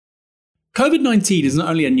COVID-19 is not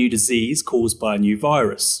only a new disease caused by a new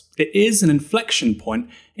virus, it is an inflection point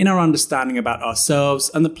in our understanding about ourselves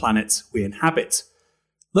and the planet we inhabit.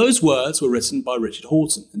 Those words were written by Richard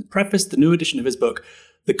Horton in the preface to the new edition of his book,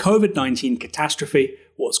 The COVID-19 Catastrophe,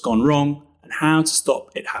 What's Gone Wrong, and How to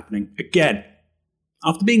Stop It Happening Again.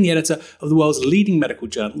 After being the editor of the world's leading medical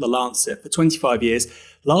journal, The Lancet, for 25 years,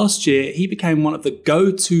 last year he became one of the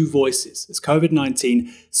go-to voices as COVID-19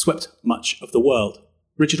 swept much of the world.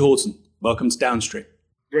 Richard Horton, welcome to Downstream.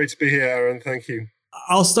 Great to be here, Aaron. Thank you.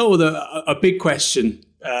 I'll start with a big question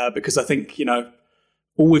because I think,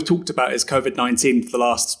 all we've talked about is COVID-19 for the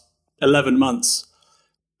last 11 months.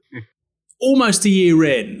 Almost a year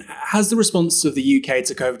in, has the response of the UK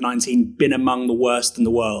to COVID-19 been among the worst in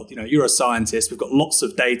the world? You're a scientist. We've got lots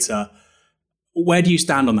of data. Where do you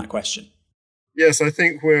stand on that question? Yes, I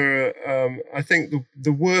think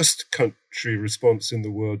the worst country response in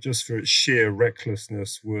the world, just for its sheer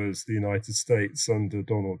recklessness, was the United States under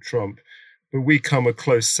Donald Trump. But we come a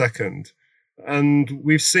close second. And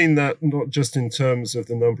we've seen that not just in terms of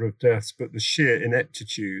the number of deaths, but the sheer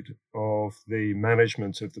ineptitude of the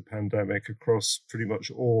management of the pandemic across pretty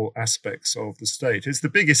much all aspects of the state. It's the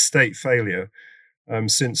biggest state failure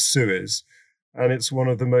since Suez. And it's one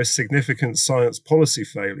of the most significant science policy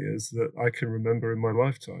failures that I can remember in my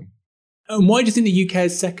lifetime. And why do you think the UK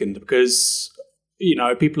is second? Because,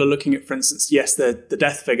 people are looking at, for instance, yes, the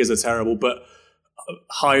death figures are terrible, but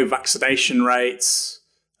high vaccination rates.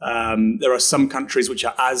 There are some countries which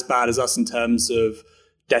are as bad as us in terms of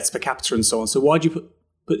deaths per capita and so on. So why do you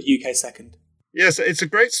put the UK second? Yes, it's a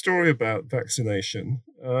great story about vaccination,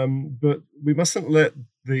 but we mustn't let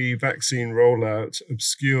the vaccine rollout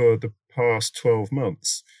obscure the past 12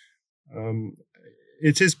 months.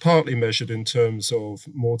 It is partly measured in terms of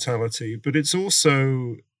mortality, but it's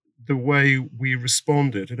also the way we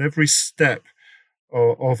responded at every step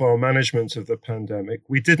of our management of the pandemic.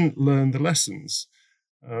 We didn't learn the lessons.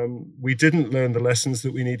 We didn't learn the lessons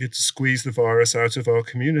that we needed to squeeze the virus out of our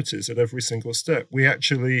communities at every single step. We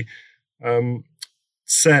actually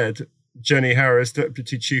said, Jenny Harris,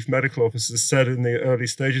 Deputy Chief Medical Officer, said in the early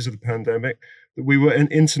stages of the pandemic that we were an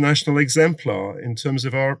international exemplar in terms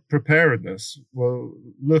of our preparedness. Well,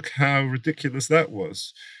 look how ridiculous that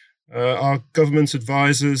was. Our government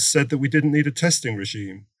advisors said that we didn't need a testing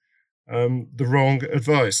regime. The wrong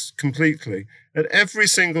advice, completely. At every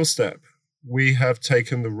single step, we have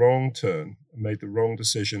taken the wrong turn, made the wrong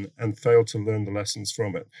decision, and failed to learn the lessons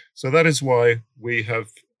from it. So that is why we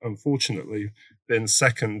have, unfortunately, been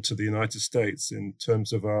second to the United States in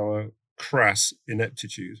terms of our crass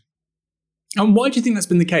ineptitude. And why do you think that's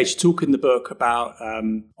been the case? You talk in the book about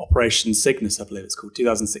Operation Cygnus, I believe it's called.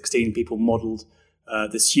 2016, people modelled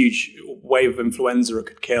this huge wave of influenza that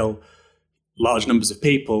could kill large numbers of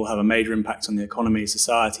people, have a major impact on the economy,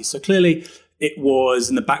 society. So clearly, it was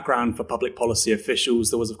in the background for public policy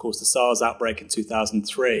officials. There was, of course, the SARS outbreak in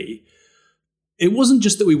 2003. It wasn't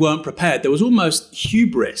just that we weren't prepared. There was almost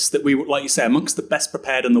hubris that we were, like you say, amongst the best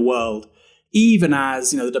prepared in the world, even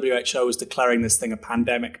as the WHO was declaring this thing a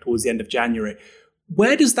pandemic towards the end of January.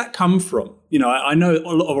 Where does that come from? I know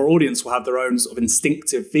a lot of our audience will have their own sort of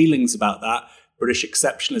instinctive feelings about that, British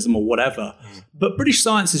exceptionalism or whatever. But British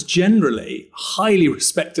science is generally highly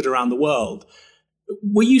respected around the world.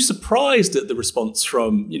 Were you surprised at the response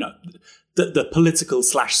from, the political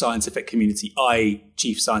 / scientific community, i.e.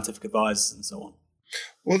 chief scientific advisors and so on?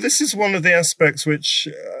 Well, this is one of the aspects which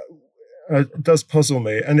does puzzle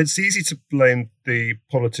me. And it's easy to blame the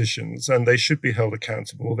politicians, and they should be held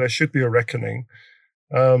accountable. There should be a reckoning.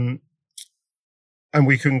 And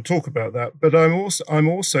we can talk about that. But I'm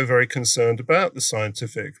also very concerned about the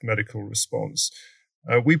scientific medical response.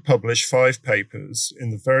 We published 5 papers in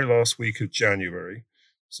the very last week of January.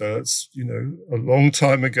 So that's, a long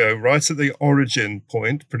time ago, right at the origin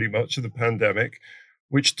point, pretty much, of the pandemic,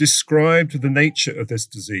 which described the nature of this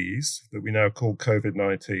disease that we now call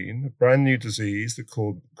COVID-19, a brand new disease that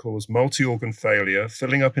caused multi-organ failure,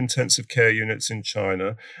 filling up intensive care units in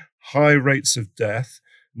China, high rates of death,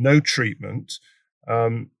 no treatment.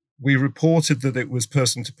 We reported that it was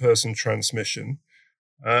person-to-person transmission.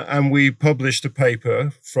 And we published a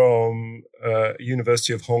paper from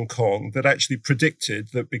University of Hong Kong that actually predicted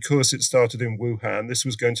that because it started in Wuhan, this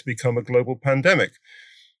was going to become a global pandemic.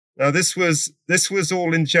 Now, this was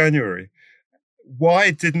all in January.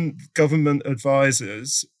 Why didn't government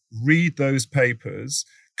advisors read those papers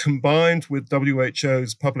combined with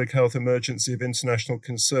WHO's public health emergency of international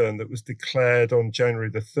concern that was declared on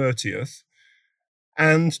January the 30th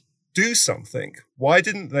and do something? Why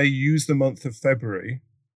didn't they use the month of February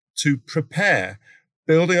to prepare,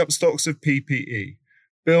 building up stocks of PPE,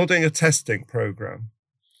 building a testing program?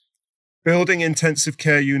 building intensive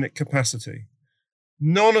care unit capacity.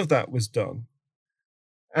 None of that was done.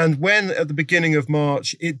 And when at the beginning of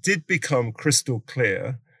March, it did become crystal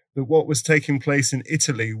clear that what was taking place in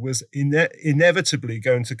Italy was inevitably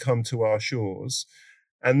going to come to our shores,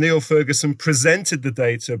 and Neil Ferguson presented the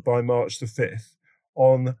data by March the 5th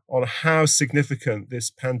on how significant this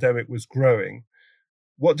pandemic was growing.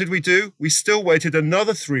 What did we do? We still waited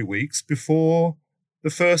another 3 weeks before the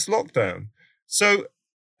first lockdown. So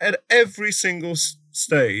at every single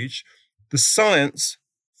stage, the science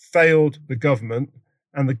failed the government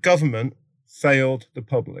and the government failed the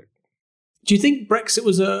public. Do you think Brexit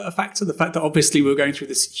was a factor? The fact that obviously we were going through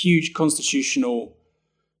this huge constitutional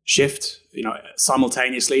shift,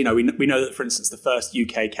 simultaneously. We know that, for instance, the first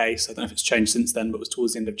UK case, I don't know if it's changed since then, but it was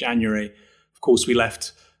towards the end of January. Of course, we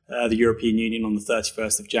left the European Union on the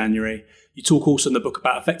 31st of January. You talk also in the book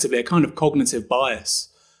about effectively a kind of cognitive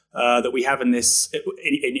bias that we have in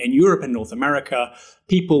Europe and North America.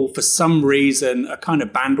 People, for some reason, a kind of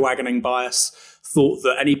bandwagoning bias, thought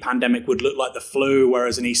that any pandemic would look like the flu,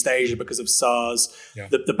 whereas in East Asia, because of SARS,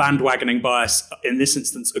 the bandwagoning bias, in this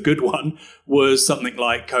instance, a good one, was something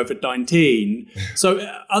like COVID-19. So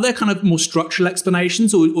are there kind of more structural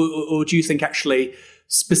explanations, or do you think actually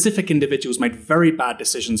specific individuals made very bad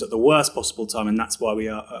decisions at the worst possible time, and that's why we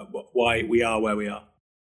are where we are?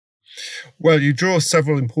 Well, you draw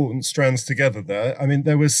several important strands together there. I mean,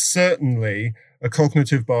 there was certainly a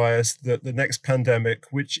cognitive bias that the next pandemic,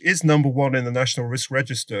 which is number one in the National Risk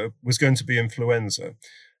Register, was going to be influenza.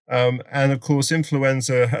 And of course,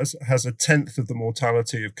 influenza has a tenth of the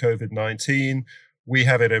mortality of COVID-19. We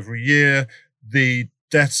have it every year. The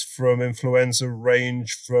deaths from influenza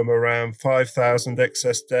range from around 5,000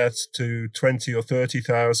 excess deaths to 20 or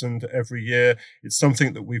 30,000 every year. It's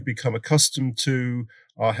something that we've become accustomed to.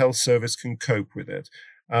 Our health service can cope with it.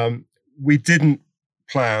 We didn't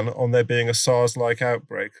plan on there being a SARS-like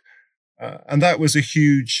outbreak. And that was a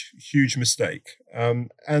huge, huge mistake.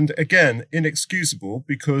 And again, inexcusable,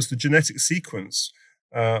 because the genetic sequence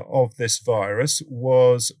of this virus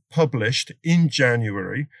was published in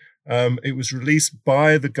January. It was released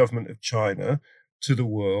by the government of China to the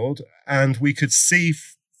world, and we could see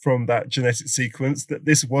from that genetic sequence that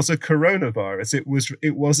this was a coronavirus.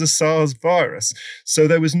 It was a SARS virus. So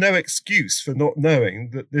there was no excuse for not knowing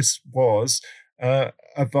that this was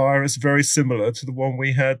a virus very similar to the one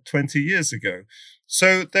we had 20 years ago.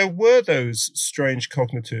 So there were those strange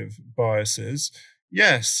cognitive biases,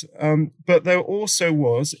 yes, but there also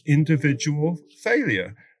was individual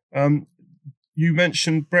failure. You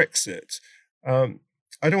mentioned Brexit.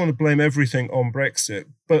 I don't want to blame everything on Brexit,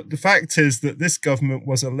 but the fact is that this government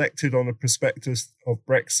was elected on a prospectus of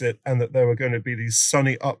Brexit and that there were going to be these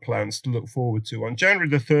sunny uplands to look forward to. On January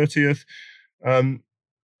the 30th,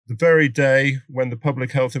 the very day when the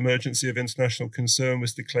public health emergency of international concern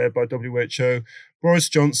was declared by WHO, Boris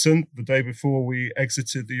Johnson, the day before we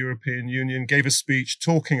exited the European Union, gave a speech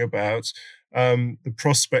talking about the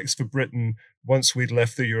prospects for Britain once we'd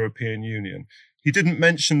left the European Union. He didn't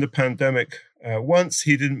mention the pandemic once.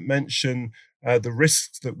 He didn't mention the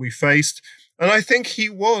risks that we faced. And I think he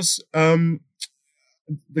was the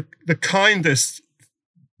kindest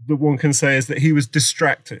that one can say is that he was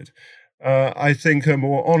distracted. I think a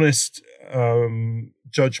more honest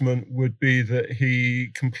judgment would be that he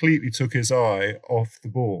completely took his eye off the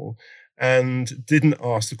ball and didn't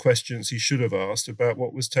ask the questions he should have asked about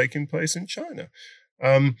what was taking place in China.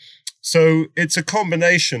 So it's a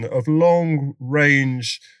combination of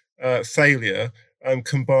long-range failure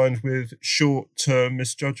combined with short-term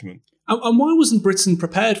misjudgment. And why wasn't Britain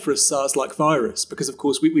prepared for a SARS-like virus? Because, of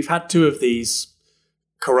course, we've had two of these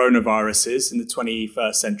coronaviruses in the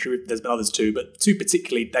 21st century. There's been others too, but two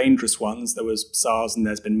particularly dangerous ones. There was SARS and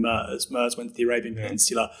there's been MERS. MERS went to the Arabian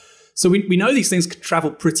Peninsula. So we know these things can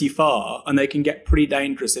travel pretty far and they can get pretty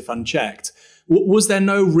dangerous if unchecked. Was there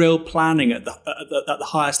no real planning at the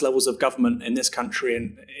highest levels of government in this country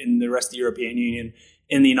and in the rest of the European Union,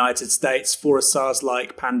 in the United States, for a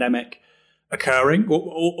SARS-like pandemic occurring?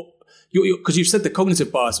 Because you've said the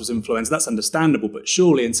cognitive bias was influenza, that's understandable, but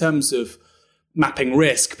surely in terms of mapping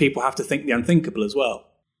risk, people have to think the unthinkable as well.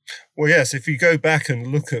 Well, yes, if you go back and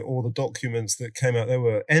look at all the documents that came out, there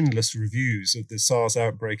were endless reviews of the SARS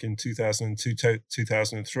outbreak in 2002,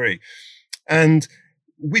 2003. And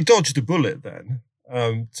we dodged a bullet then,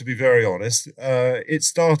 to be very honest. It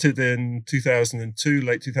started in 2002,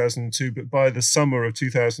 late 2002, but by the summer of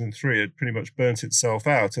 2003, it pretty much burnt itself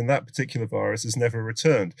out, and that particular virus has never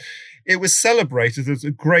returned. It was celebrated as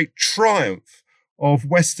a great triumph of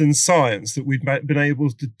Western science that we'd been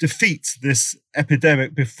able to defeat this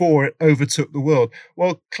epidemic before it overtook the world.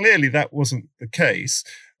 Well, clearly that wasn't the case.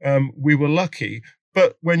 we were lucky.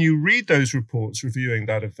 But when you read those reports reviewing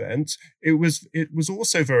that event, it was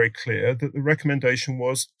also very clear that the recommendation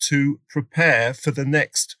was to prepare for the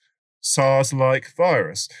next SARS-like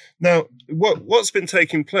virus. Now, what's been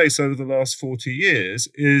taking place over the last 40 years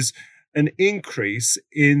is an increase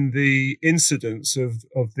in the incidence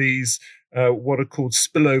of these what are called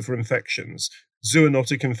spillover infections,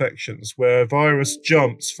 zoonotic infections, where a virus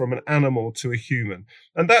jumps from an animal to a human.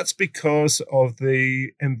 And that's because of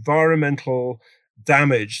the environmental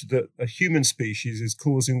damage that a human species is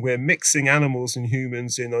causing. We're mixing animals and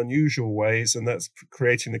humans in unusual ways, and that's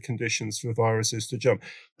creating the conditions for viruses to jump.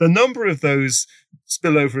 The number of those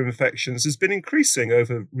spillover infections has been increasing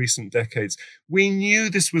over recent decades. We knew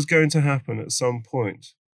this was going to happen at some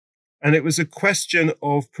point, and it was a question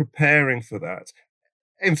of preparing for that.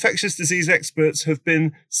 Infectious disease experts have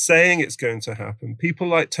been saying it's going to happen. People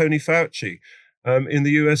like Tony Fauci in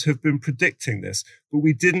the US have been predicting this, but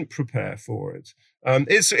we didn't prepare for it.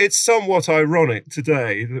 It's somewhat ironic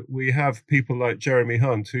today that we have people like Jeremy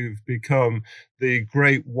Hunt, who've become the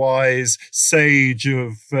great wise sage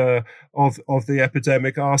of the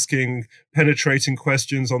epidemic, asking penetrating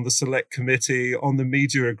questions on the select committee, on the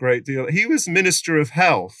media a great deal. He was Minister of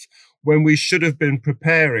Health when we should have been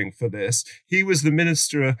preparing for this. He was the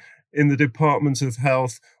minister in the Department of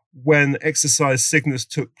Health when exercise sickness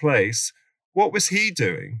took place. What was he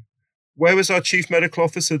doing? Where was our chief medical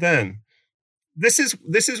officer then? This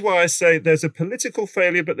is why I say there's a political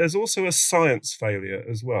failure, but there's also a science failure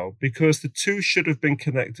as well, because the two should have been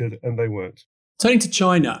connected and they weren't. Turning to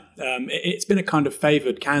China, it's been a kind of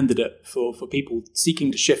favoured candidate for people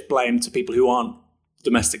seeking to shift blame to people who aren't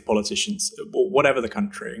domestic politicians, or whatever the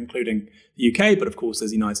country, including the UK, but of course there's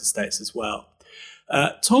the United States as well.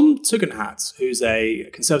 Tom Tugendhat, who's a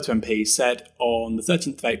Conservative MP, said on the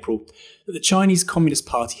 13th of April that the Chinese Communist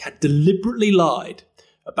Party had deliberately lied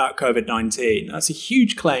about COVID-19. That's a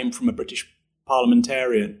huge claim from a British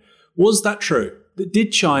parliamentarian. Was that true?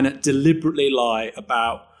 Did China deliberately lie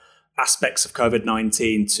about aspects of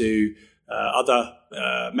COVID-19 to other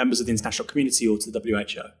members of the international community or to the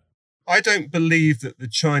WHO? I don't believe that the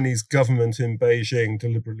Chinese government in Beijing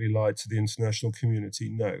deliberately lied to the international community,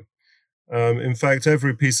 no. In fact,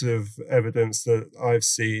 every piece of evidence that I've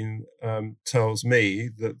seen tells me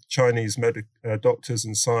that Chinese doctors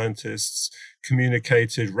and scientists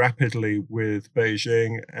communicated rapidly with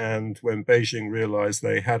Beijing, and when Beijing realized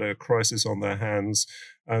they had a crisis on their hands,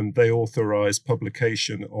 they authorized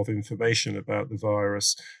publication of information about the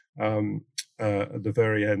virus at the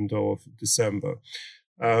very end of December.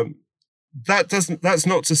 That's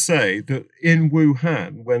not to say that in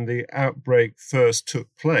Wuhan, when the outbreak first took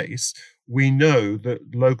place, we know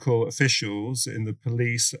that local officials in the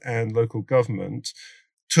police and local government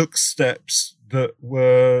took steps that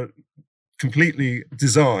were completely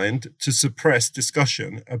designed to suppress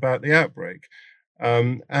discussion about the outbreak.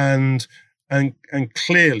 And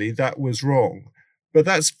clearly that was wrong. But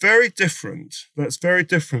that's very different. That's very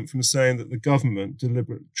different from saying that the government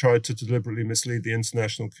tried to deliberately mislead the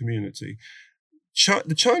international community.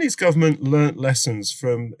 The Chinese government learnt lessons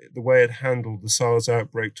from the way it handled the SARS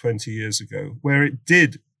outbreak 20 years ago, where it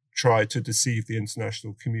did try to deceive the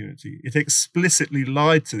international community. It explicitly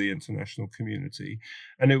lied to the international community.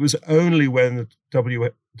 And it was only when the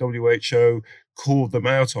WHO called them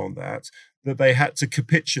out on that they had to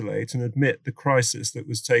capitulate and admit the crisis that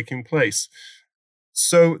was taking place.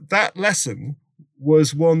 So that lesson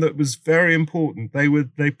was one that was very important.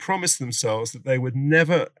 They promised themselves that they would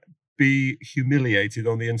never be humiliated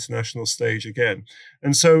on the international stage again.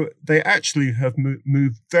 And so they actually have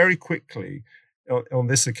moved very quickly on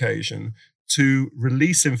this occasion to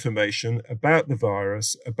release information about the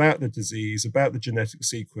virus, about the disease, about the genetic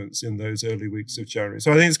sequence in those early weeks of January.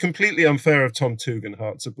 So I think it's completely unfair of Tom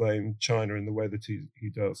Tugendhat to blame China in the way that he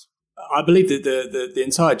does. I believe that the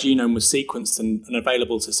entire genome was sequenced and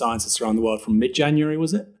available to scientists around the world from mid-January,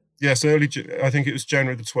 was it? Yes, I think it was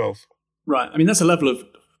January the 12th. Right. I mean, that's a level of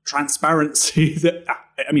transparency that,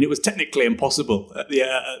 I mean, it was technically impossible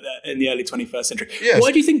in the early 21st century. Yes.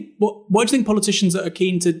 Why do you think politicians are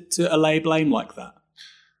keen to allay blame like that?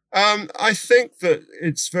 I think that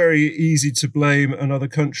it's very easy to blame another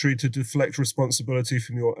country to deflect responsibility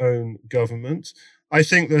from your own government. I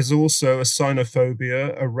think there's also a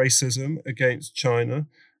xenophobia, a racism against China,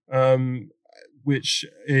 which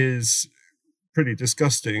is pretty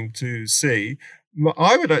disgusting to see.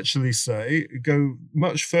 I would actually go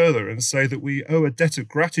much further and say that we owe a debt of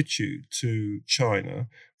gratitude to China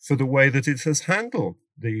for the way that it has handled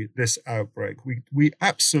this outbreak. We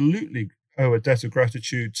absolutely owe a debt of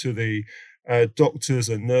gratitude to the doctors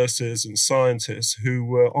and nurses and scientists who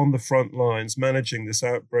were on the front lines managing this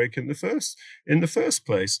outbreak in the first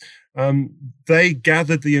place. They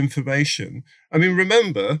gathered the information. I mean,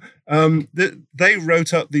 remember that they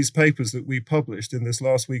wrote up these papers that we published in this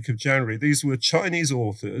last week of January. These were Chinese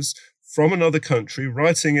authors from another country,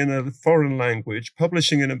 writing in a foreign language,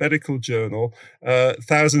 publishing in a medical journal,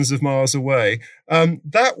 thousands of miles away.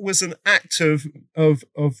 That was an act of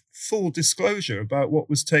full disclosure about what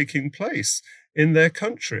was taking place in their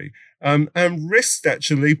country, and risked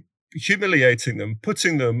actually humiliating them,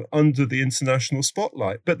 putting them under the international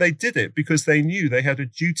spotlight. But they did it because they knew they had a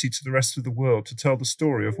duty to the rest of the world to tell the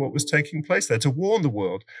story of what was taking place there, to warn the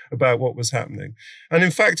world about what was happening. And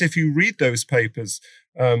in fact, if you read those papers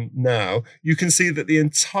now, you can see that the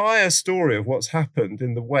entire story of what's happened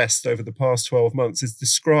in the West over the past 12 months is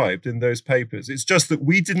described in those papers. It's just that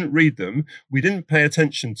we didn't read them, we didn't pay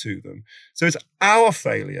attention to them. So it's our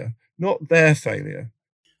failure, not their failure.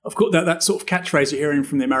 Of course, that sort of catchphrase you're hearing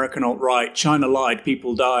from the American alt-right, China lied,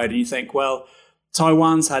 people died. And you think, well,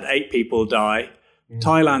 Taiwan's had 8 people die.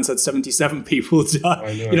 Thailand's had 77 people die.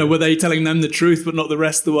 You know, were they telling them the truth, but not the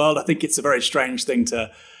rest of the world? I think it's a very strange thing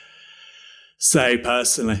to say,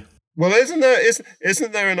 personally. Well, isn't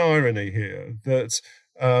there an irony here that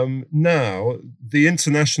now the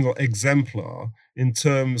international exemplar in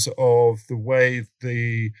terms of the way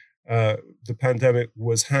the pandemic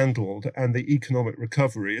was handled and the economic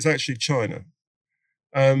recovery is actually China.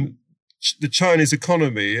 The Chinese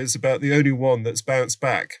economy is about the only one that's bounced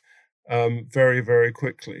back very, very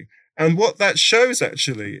quickly. And what that shows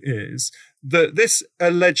actually is that this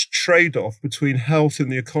alleged trade-off between health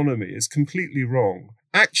and the economy is completely wrong.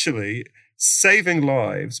 Actually, saving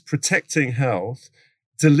lives, protecting health,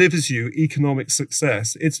 delivers you economic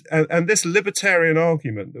success. And this libertarian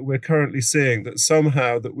argument that we're currently seeing, that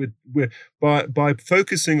somehow that we're by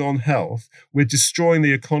focusing on health, we're destroying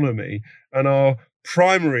the economy, and our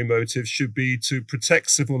primary motive should be to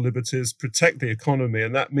protect civil liberties, protect the economy,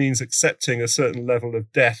 and that means accepting a certain level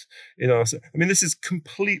of death in our. I mean, this is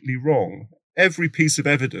completely wrong. Every piece of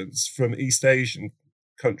evidence from East Asian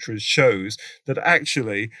countries shows that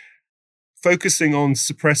actually focusing on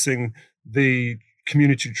suppressing the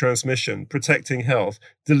community transmission, protecting health,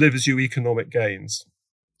 delivers you economic gains.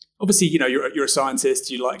 Obviously, you know, you're a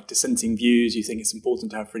scientist, you like dissenting views, you think it's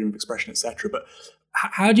important to have freedom of expression, etc. But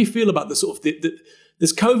how do you feel about the sort of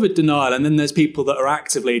there's COVID denial, and then there's people that are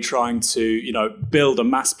actively trying to, you know, build a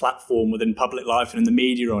mass platform within public life and in the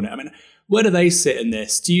media on it? I mean, where do they sit in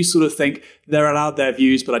this? Do you sort of think they're allowed their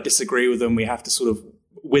views, but I disagree with them, we have to sort of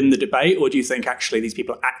win the debate? Or do you think actually these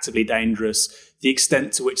people are actively dangerous? The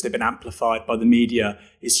extent to which they've been amplified by the media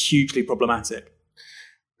is hugely problematic.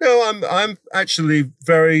 No, I'm actually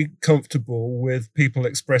very comfortable with people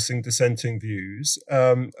expressing dissenting views,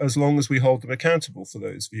 as long as we hold them accountable for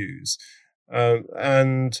those views.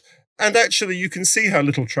 And actually, you can see how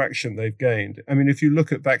little traction they've gained. I mean, if you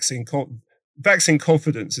look at vaccine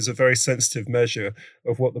confidence is a very sensitive measure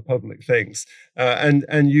of what the public thinks.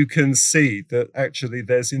 And you can see that actually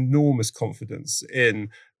there's enormous confidence in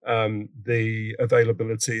the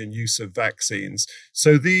availability and use of vaccines.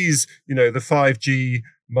 So these, you know, the 5G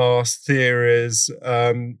mask theories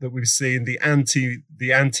that we've seen, the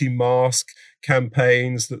anti-mask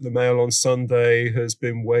campaigns that the Mail on Sunday has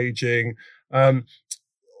been waging,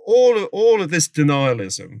 all of this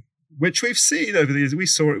denialism, which we've seen over the years. We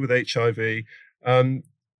saw it with HIV.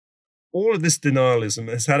 All of this denialism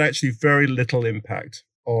has had actually very little impact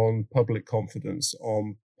on public confidence,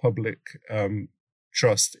 on public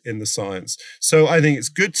trust in the science. So I think it's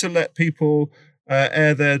good to let people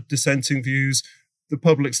air their dissenting views. The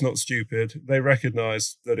public's not stupid. They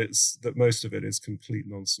recognise that most of it is complete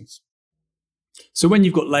nonsense. So when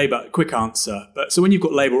you've got Labour, quick answer, but so when you've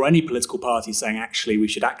got Labour or any political party saying actually we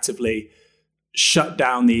should actively shut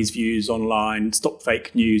down these views online, stop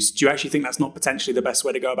fake news, do you actually think that's not potentially the best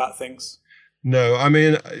way to go about things? No, I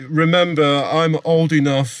mean, remember, I'm old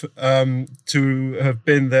enough to have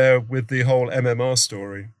been there with the whole MMR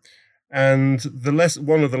story. And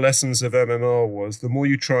one of the lessons of MMR was the more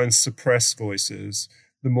you try and suppress voices,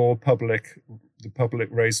 the more the public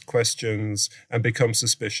raise questions and become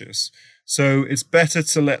suspicious. So it's better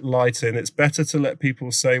to let light in. It's better to let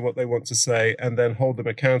people say what they want to say and then hold them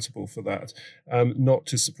accountable for that, not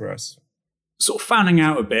to suppress. Sort of fanning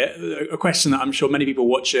out a bit, a question that I'm sure many people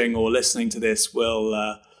watching or listening to this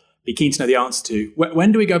will be keen to know the answer to.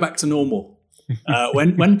 When do we go back to normal?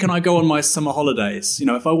 When can I go on my summer holidays? You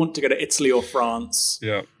know, if I want to go to Italy or France,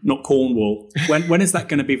 not Cornwall, when is that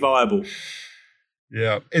going to be viable?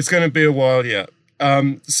 Yeah, it's going to be a while yet.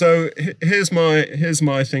 So here's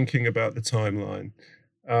my thinking about the timeline.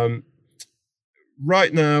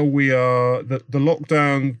 right now the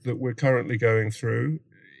lockdown that we're currently going through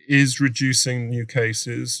is reducing new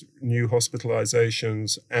cases, new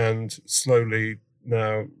hospitalizations, and slowly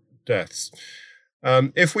now deaths.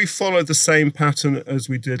 If we follow the same pattern as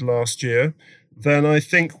we did last year, then I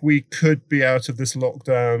think we could be out of this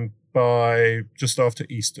lockdown by just after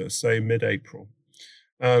Easter, say mid-April.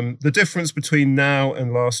 The difference between now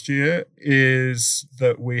and last year is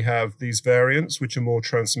that we have these variants which are more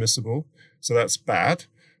transmissible, so that's bad.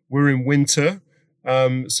 We're in winter,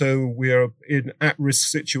 so we are in at-risk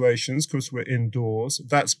situations because we're indoors.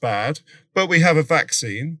 That's bad, but we have a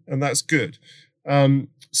vaccine, and that's good.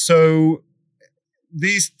 So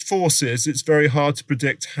these forces, it's very hard to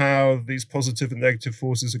predict how these positive and negative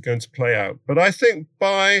forces are going to play out. But I think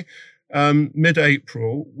by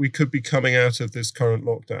mid-April, we could be coming out of this current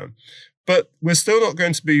lockdown. But we're still not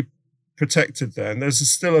going to be protected then. There's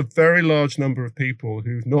still a very large number of people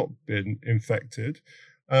who've not been infected.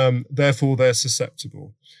 Therefore, they're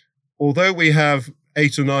susceptible. Although we have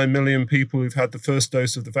 8 or 9 million people who've had the first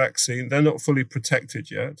dose of the vaccine, they're not fully protected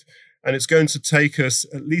yet. And it's going to take us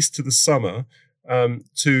at least to the summer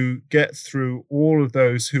to get through all of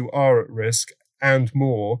those who are at risk and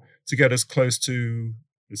more to get us close to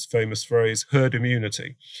this famous phrase, herd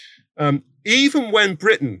immunity. Even when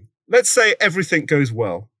Britain, let's say everything goes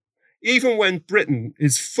well, even when Britain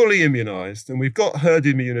is fully immunized and we've got herd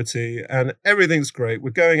immunity and everything's great, we're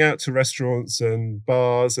going out to restaurants and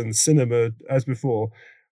bars and cinema as before,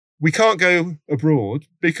 we can't go abroad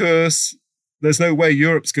because there's no way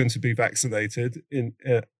Europe's going to be vaccinated in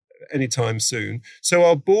anytime soon. So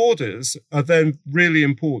our borders are then really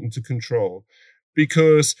important to control,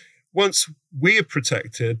 because once we are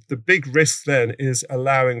protected, the big risk then is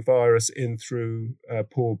allowing virus in through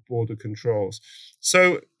poor border controls.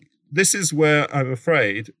 So this is where I'm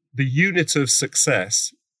afraid the unit of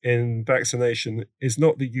success in vaccination is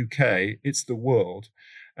not the UK, it's the world.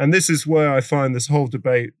 And this is where I find this whole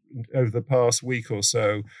debate over the past week or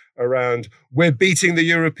so around we're beating the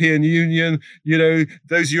European Union,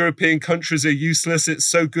 those European countries are useless, it's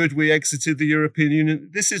so good we exited the European Union.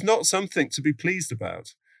 This is not something to be pleased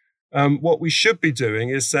about. What we should be doing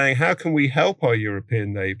is saying, how can we help our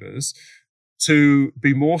European neighbours to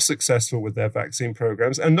be more successful with their vaccine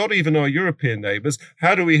programs, and not even our European neighbours?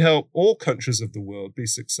 How do we help all countries of the world be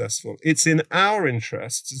successful? It's in our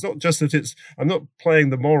interests. It's not just that I'm not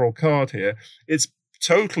playing the moral card here. It's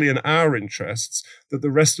totally in our interests that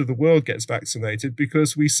the rest of the world gets vaccinated,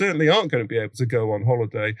 because we certainly aren't going to be able to go on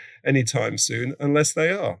holiday anytime soon unless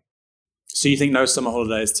they are. So you think no summer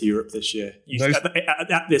holidays to Europe this year?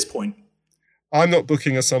 At this point? I'm not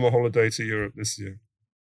booking a summer holiday to Europe this year.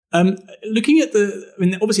 Looking at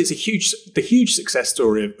obviously it's the huge success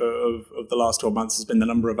story of the last 12 months has been the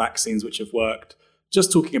number of vaccines which have worked.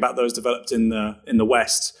 Just talking about those developed in the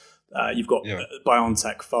West, you've got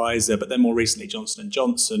BioNTech, Pfizer, but then more recently Johnson &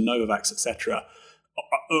 Johnson, Novavax, etc.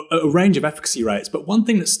 A range of efficacy rates. But one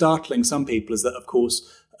thing that's startling some people is that, of course,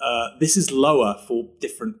 this is lower for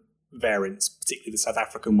different variants, particularly the South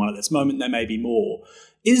African one at this moment. There may be more.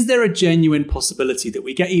 Is there a genuine possibility that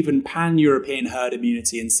we get even pan-European herd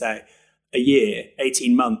immunity in, say, a year,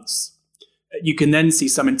 18 months? You can then see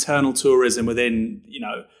some internal tourism within,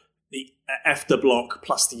 the EFTA bloc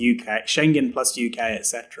plus the UK, Schengen plus UK,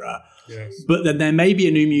 etc. Yes. But then there may be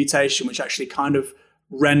a new mutation which actually kind of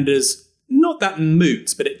renders, not that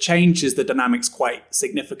moot, but it changes the dynamics quite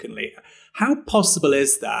significantly. How possible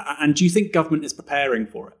is that? And do you think government is preparing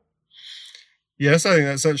for it? Yes, I think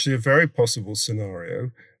that's actually a very possible scenario.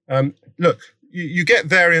 Look, you get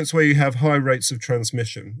variants where you have high rates of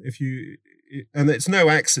transmission. And it's no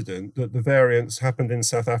accident that the variants happened in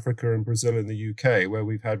South Africa and Brazil and the UK, where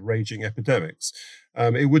we've had raging epidemics.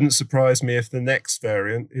 It wouldn't surprise me if the next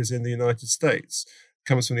variant is in the United States,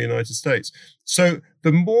 comes from the United States. So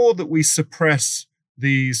the more that we suppress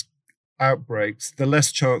these outbreaks, the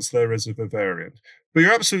less chance there is of a variant. But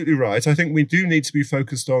you're absolutely right. I think we do need to be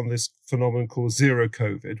focused on this phenomenon called zero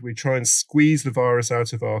COVID. We try and squeeze the virus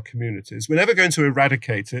out of our communities. We're never going to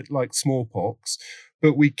eradicate it like smallpox,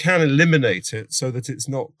 but we can eliminate it so that it's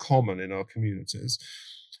not common in our communities.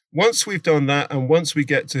 Once we've done that, and once we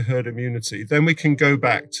get to herd immunity, then we can go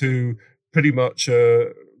back to pretty much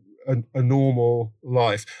a normal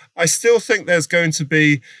life. I still think there's going to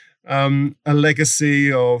be a legacy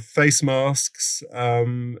of face masks,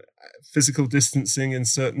 physical distancing in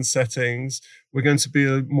certain settings. We're going to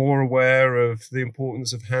be more aware of the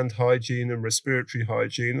importance of hand hygiene and respiratory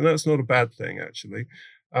hygiene, and that's not a bad thing, actually.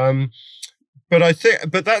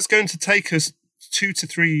 But that's going to take us 2 to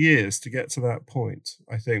 3 years to get to that point,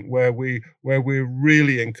 I think, where we're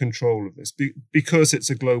really in control of this, because it's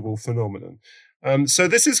a global phenomenon. So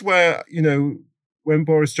this is where, when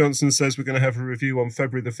Boris Johnson says we're going to have a review on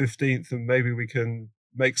February the 15th and maybe we can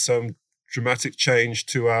make some dramatic change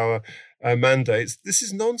to our mandates, this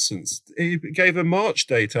is nonsense. He gave a March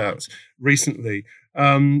date out recently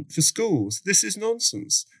for schools. This is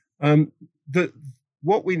nonsense.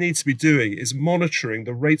 What we need to be doing is monitoring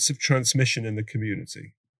the rates of transmission in the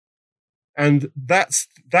community. And that's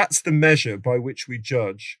the measure by which we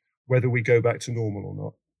judge whether we go back to normal or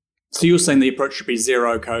not. So you're saying the approach should be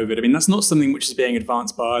zero COVID. I mean, that's not something which is being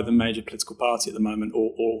advanced by either major political party at the moment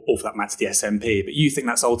or for that matter, the SNP. But you think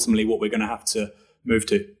that's ultimately what we're going to have to move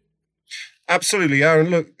to? Absolutely, Aaron.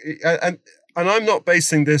 Look, and I'm not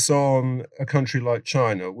basing this on a country like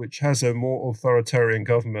China, which has a more authoritarian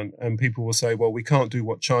government, and people will say, well, we can't do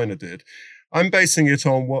what China did. I'm basing it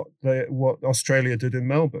on what Australia did in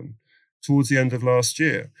Melbourne towards the end of last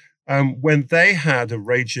year. When they had a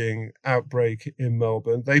raging outbreak in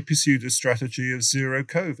Melbourne, they pursued a strategy of zero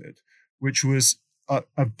COVID, which was a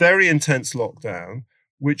very intense lockdown,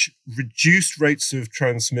 which reduced rates of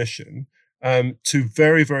transmission to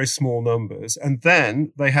very, very small numbers. And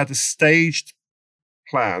then they had a staged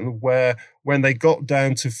plan where when they got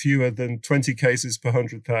down to fewer than 20 cases per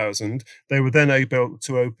 100,000, they were then able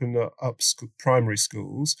to open up primary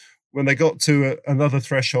schools. When they got to another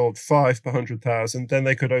threshold, 5 per 100,000, then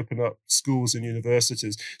they could open up schools and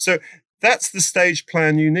universities. So that's the stage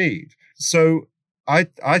plan you need. So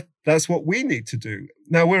that's what we need to do.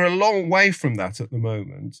 Now, we're a long way from that at the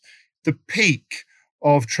moment. The peak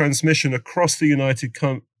of transmission across the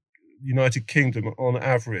United Kingdom on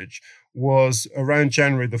average was around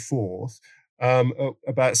January the 4th,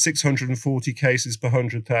 about 640 cases per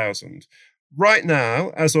 100,000. Right now,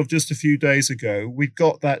 as of just a few days ago, we've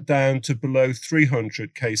got that down to below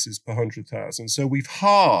 300 cases per 100,000. So we've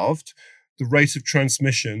halved the rate of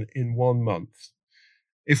transmission in 1 month.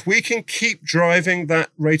 If we can keep driving that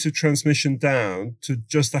rate of transmission down to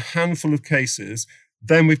just a handful of cases,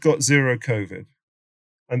 then we've got zero COVID.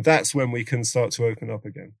 And that's when we can start to open up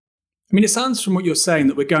again. I mean, it sounds from what you're saying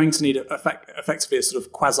that we're going to need effectively a sort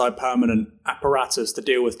of quasi-permanent apparatus to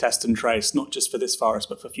deal with test and trace, not just for this virus,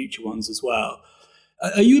 but for future ones as well.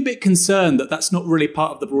 Are you a bit concerned that that's not really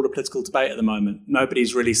part of the broader political debate at the moment?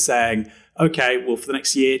 Nobody's really saying, okay, well, for the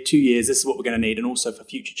next year, 2 years, this is what we're going to need, and also for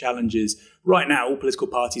future challenges. Right now, all political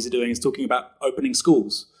parties are doing is talking about opening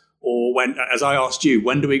schools. Or when, as I asked you,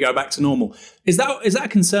 when do we go back to normal? Is that a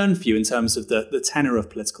concern for you in terms of the tenor of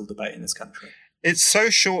political debate in this country? It's so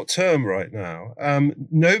short term right now.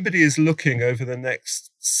 Nobody is looking over the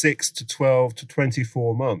next 6 to 12 to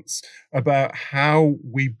 24 months about how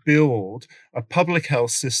we build a public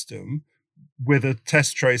health system with a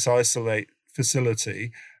test, trace, isolate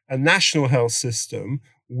facility, a national health system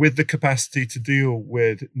with the capacity to deal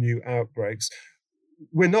with new outbreaks.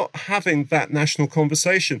 We're not having that national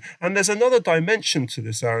conversation. And there's another dimension to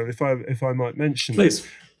this, Aaron, if I might mention. Please.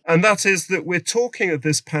 And that is that we're talking of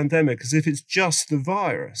this pandemic as if it's just the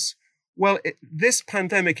virus. Well, this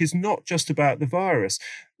pandemic is not just about the virus.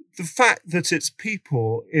 The fact that it's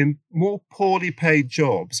people in more poorly paid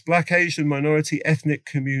jobs, Black, Asian, minority, ethnic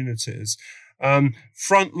communities,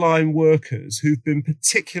 frontline workers who've been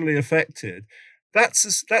particularly affected,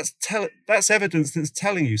 that's evidence that's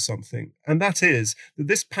telling you something. And that is that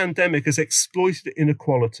this pandemic has exploited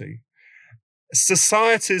inequality.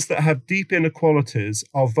 Societies that have deep inequalities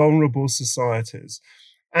are vulnerable societies.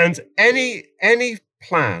 And any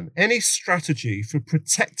plan, any strategy for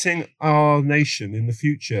protecting our nation in the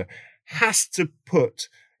future has to put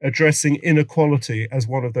addressing inequality as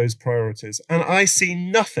one of those priorities. And I see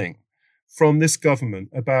nothing from this government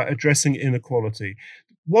about addressing inequality.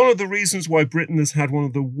 One of the reasons why Britain has had one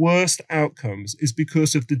of the worst outcomes is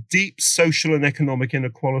because of the deep social and economic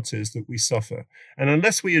inequalities that we suffer. And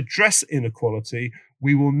unless we address inequality,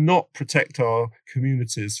 we will not protect our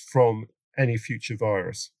communities from any future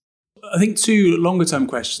virus. I think two longer-term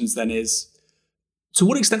questions then is, to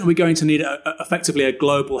what extent are we going to need effectively a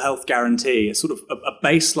global health guarantee, a sort of a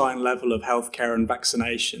baseline level of healthcare and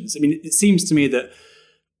vaccinations? I mean, it seems to me that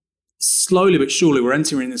slowly but surely we're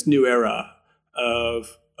entering this new era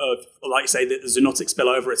of like you say, the zoonotic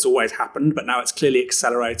spillover. It's always happened, but now it's clearly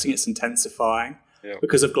accelerating, it's intensifying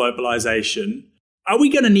because of globalization. Are we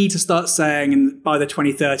going to need to start saying by the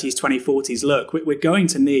 2030s, 2040s, look, we're going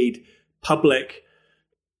to need public,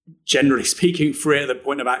 generally speaking, free at the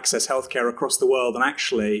point of access healthcare across the world? And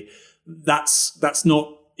actually, that's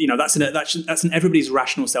not, that's in everybody's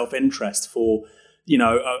rational self-interest for,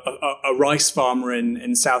 a rice farmer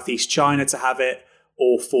in Southeast China to have it,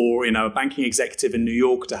 or for, a banking executive in New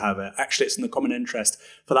York to have it. Actually, it's in the common interest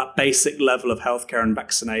for that basic level of healthcare and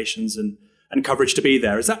vaccinations and and coverage to be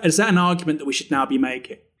there. Is that an argument that we should now be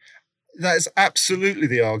making? That is absolutely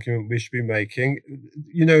the argument we should be making.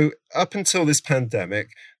 Up until this pandemic,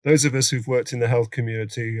 those of us who've worked in the health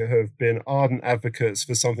community have been ardent advocates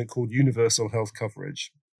for something called universal health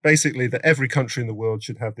coverage. Basically, that every country in the world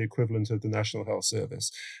should have the equivalent of the National Health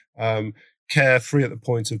Service, care free at the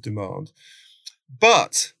point of demand.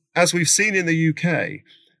 But as we've seen in the UK,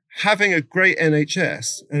 having a great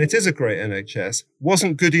NHS, and it is a great NHS,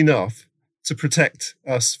 wasn't good enough to protect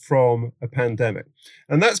us from a pandemic.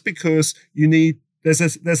 And that's because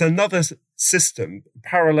there's another system,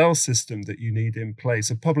 parallel system that you need in place,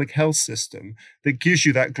 a public health system that gives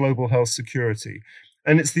you that global health security.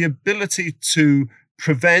 And it's the ability to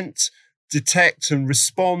prevent, detect, and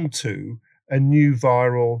respond to a new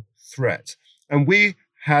viral threat. And we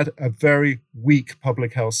had a very weak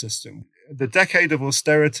public health system. The decade of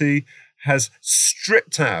austerity has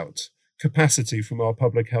stripped out capacity from our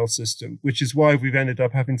public health system, which is why we've ended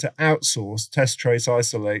up having to outsource test, trace,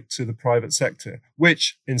 isolate to the private sector,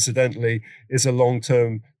 which incidentally is a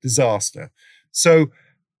long-term disaster. So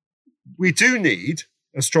we do need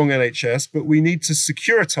a strong NHS, but we need to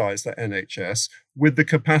securitize that NHS with the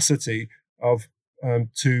capacity of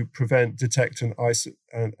to prevent, detect,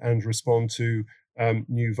 and respond to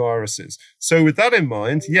new viruses. So with that in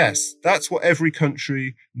mind, yes, that's what every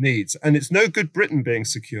country needs. And it's no good Britain being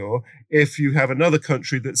secure if you have another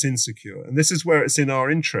country that's insecure. And this is where it's in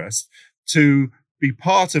our interest to be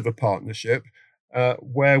part of a partnership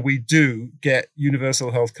where we do get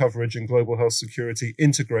universal health coverage and global health security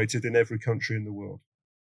integrated in every country in the world.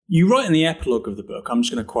 You write in the epilogue of the book, I'm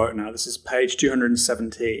just going to quote now, this is page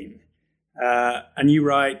 217, and you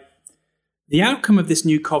write, "The outcome of this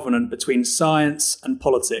new covenant between science and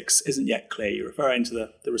politics isn't yet clear." You're referring to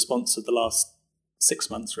the response of the last 6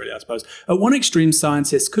 months, really, I suppose. At one extreme,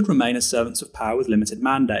 scientists could remain as servants of power with limited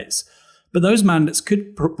mandates. But those mandates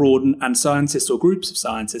could broaden, and scientists or groups of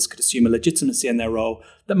scientists could assume a legitimacy in their role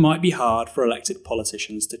that might be hard for elected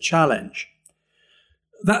politicians to challenge.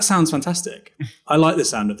 That sounds fantastic. I like the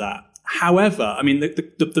sound of that. However, I mean,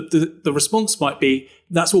 the response might be,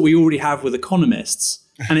 that's what we already have with economists,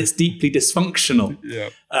 and it's deeply dysfunctional.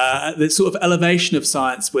 The sort of elevation of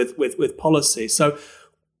science with policy. So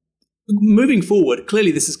moving forward,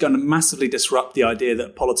 clearly this is going to massively disrupt the idea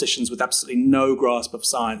that politicians with absolutely no grasp of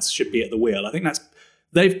science should be at the wheel. I think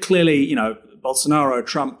they've clearly, Bolsonaro,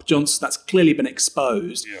 Trump, Johnson, that's clearly been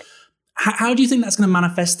exposed. Yeah. How do you think that's going to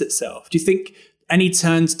manifest itself? Do you think any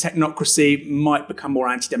turn to technocracy might become more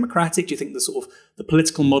anti-democratic? Do you think the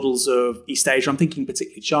political models of East Asia, I'm thinking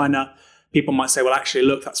particularly China, people might say, well, actually,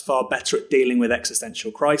 look, that's far better at dealing with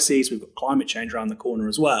existential crises. We've got climate change around the corner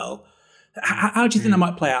as well. How do you think that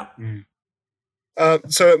might play out?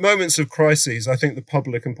 So at moments of crises, I think the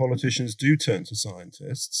public and politicians do turn to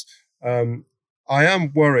scientists. I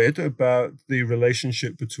am worried about the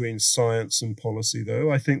relationship between science and policy,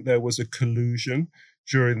 though. I think there was a collusion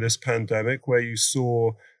during this pandemic where you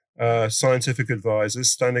saw scientific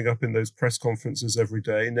advisors standing up in those press conferences every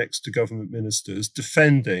day next to government ministers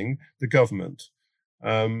defending the government.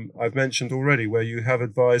 I've mentioned already where you have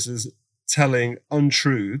advisors telling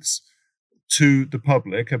untruths to the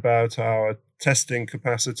public about our testing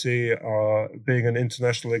capacity, our being an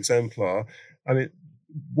international exemplar. I mean,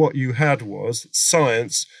 what you had was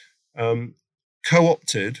science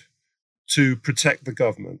co-opted to protect the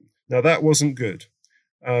government. Now, that wasn't good.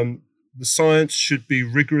 The science should be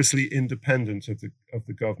rigorously independent of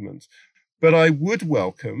the government. But I would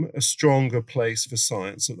welcome a stronger place for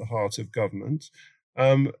science at the heart of government,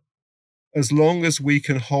 as long as we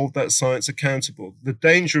can hold that science accountable. The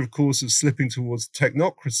danger, of course, of slipping towards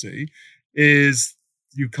technocracy is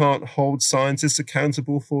you can't hold scientists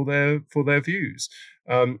accountable for their views.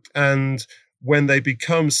 And when they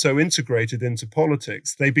become so integrated into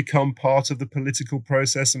politics, they become part of the political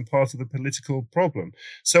process and part of the political problem.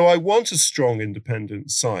 So I want a strong,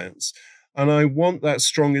 independent science. And I want that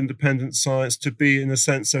strong, independent science to be, in a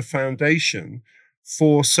sense, a foundation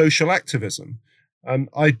for social activism.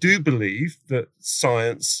 I do believe that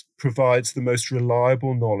science provides the most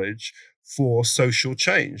reliable knowledge for social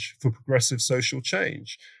change, for progressive social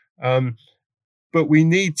change. But we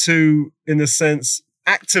need to, in a sense,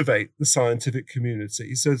 activate the scientific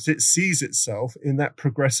community so that it sees itself in that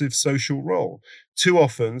progressive social role. Too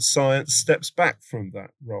often, science steps back from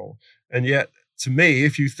that role. And yet, to me,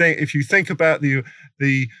 if you think about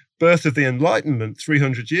the birth of the Enlightenment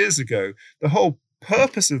 300 years ago, the whole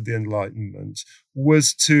purpose of the Enlightenment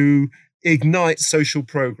was to ignite social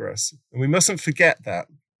progress. And we mustn't forget that.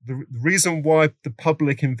 The reason why the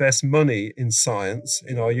public invests money in science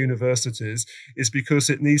in our universities is because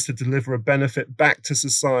it needs to deliver a benefit back to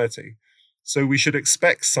society. So we should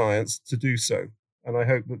expect science to do so. And I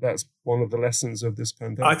hope that that's one of the lessons of this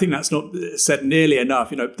pandemic. I think that's not said nearly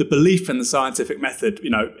enough. The belief in the scientific method,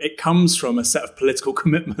 it comes from a set of political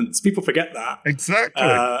commitments. People forget that. Exactly.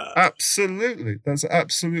 Absolutely. That's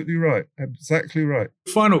absolutely right. Exactly right.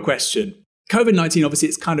 Final question. COVID-19, obviously,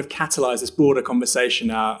 it's kind of catalyzed this broader conversation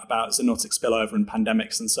now about zoonotic spillover and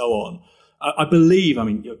pandemics and so on. I believe,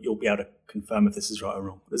 you'll be able to confirm if this is right or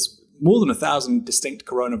wrong. There's more than 1,000 distinct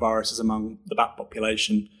coronaviruses among the bat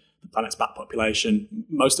population, the planet's bat population,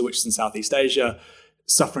 most of which is in Southeast Asia,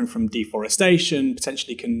 suffering from deforestation,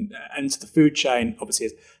 potentially can enter the food chain. Obviously,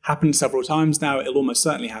 it's happened several times now. It'll almost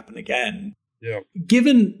certainly happen again. Yeah.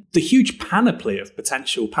 Given the huge panoply of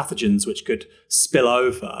potential pathogens which could spill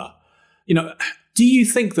over, do you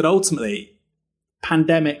think that ultimately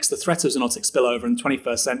pandemics, the threat of zoonotic spillover in the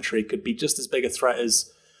 21st century could be just as big a threat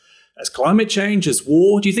as climate change, as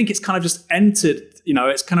war? Do you think it's kind of just entered,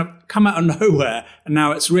 it's kind of come out of nowhere and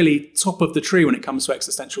now it's really top of the tree when it comes to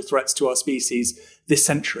existential threats to our species this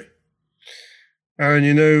century?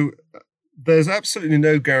 Aaron, there's absolutely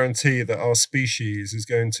no guarantee that our species is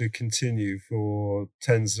going to continue for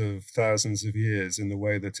tens of thousands of years in the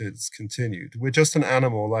way that it's continued. We're just an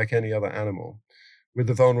animal like any other animal with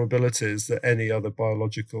the vulnerabilities that any other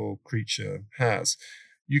biological creature has.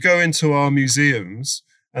 You go into our museums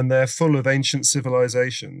and they're full of ancient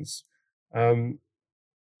civilizations.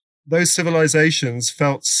 Those civilizations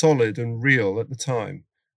felt solid and real at the time,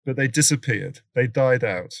 but they disappeared. They died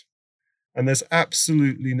out. And there's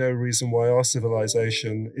absolutely no reason why our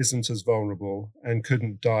civilization isn't as vulnerable and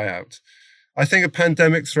couldn't die out. I think a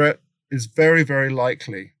pandemic threat is very, very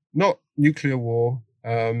likely. Not nuclear war,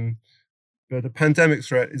 but a pandemic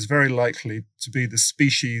threat is very likely to be the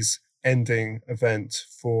species-ending event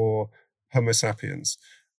for Homo sapiens.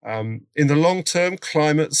 In the long term,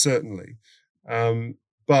 climate, certainly.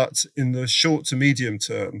 But in the short to medium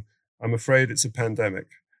term, I'm afraid it's a pandemic.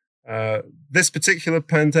 This particular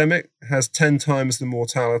pandemic has 10 times the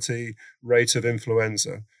mortality rate of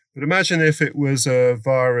influenza. But imagine if it was a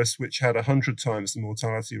virus which had 100 times the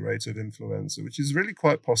mortality rate of influenza, which is really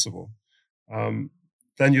quite possible.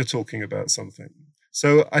 Then you're talking about something.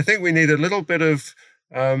 So I think we need a little bit of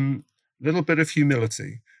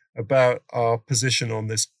humility about our position on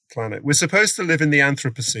this planet. We're supposed to live in the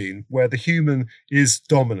Anthropocene, where the human is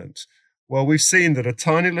dominant. Well, we've seen that a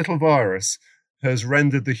tiny little virus has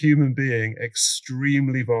rendered the human being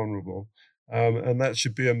extremely vulnerable. And that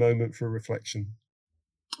should be a moment for reflection.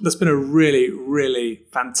 That's been a really, really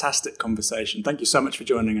fantastic conversation. Thank you so much for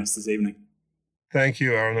joining us this evening. Thank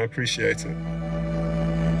you, Aaron. I appreciate it.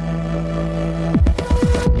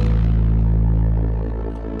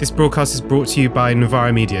 This broadcast is brought to you by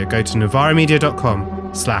Novara Media. Go to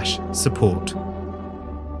novaramedia.com/support.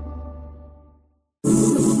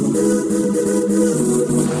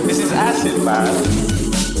 This is acid, man.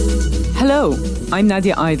 Hello, I'm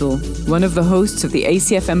Nadia Idle, one of the hosts of the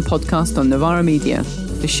ACFM podcast on Novara Media,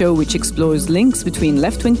 the show which explores links between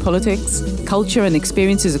left-wing politics, culture and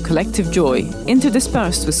experiences of collective joy,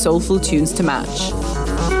 interdispersed with soulful tunes to match.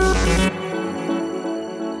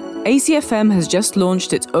 ACFM has just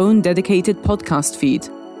launched its own dedicated podcast feed,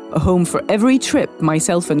 a home for every trip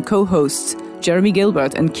myself and co-hosts Jeremy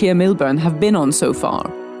Gilbert and Keir Milburn have been on so far,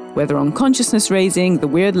 whether on consciousness raising, the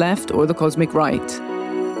weird left or the cosmic right.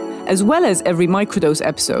 As well as every microdose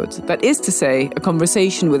episode, that is to say, a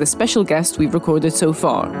conversation with a special guest we've recorded so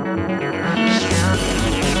far.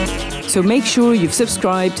 So make sure you've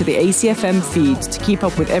subscribed to the ACFM feed to keep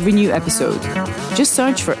up with every new episode. Just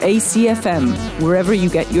search for ACFM wherever you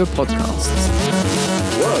get your podcasts.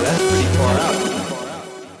 Whoa, that's pretty far out.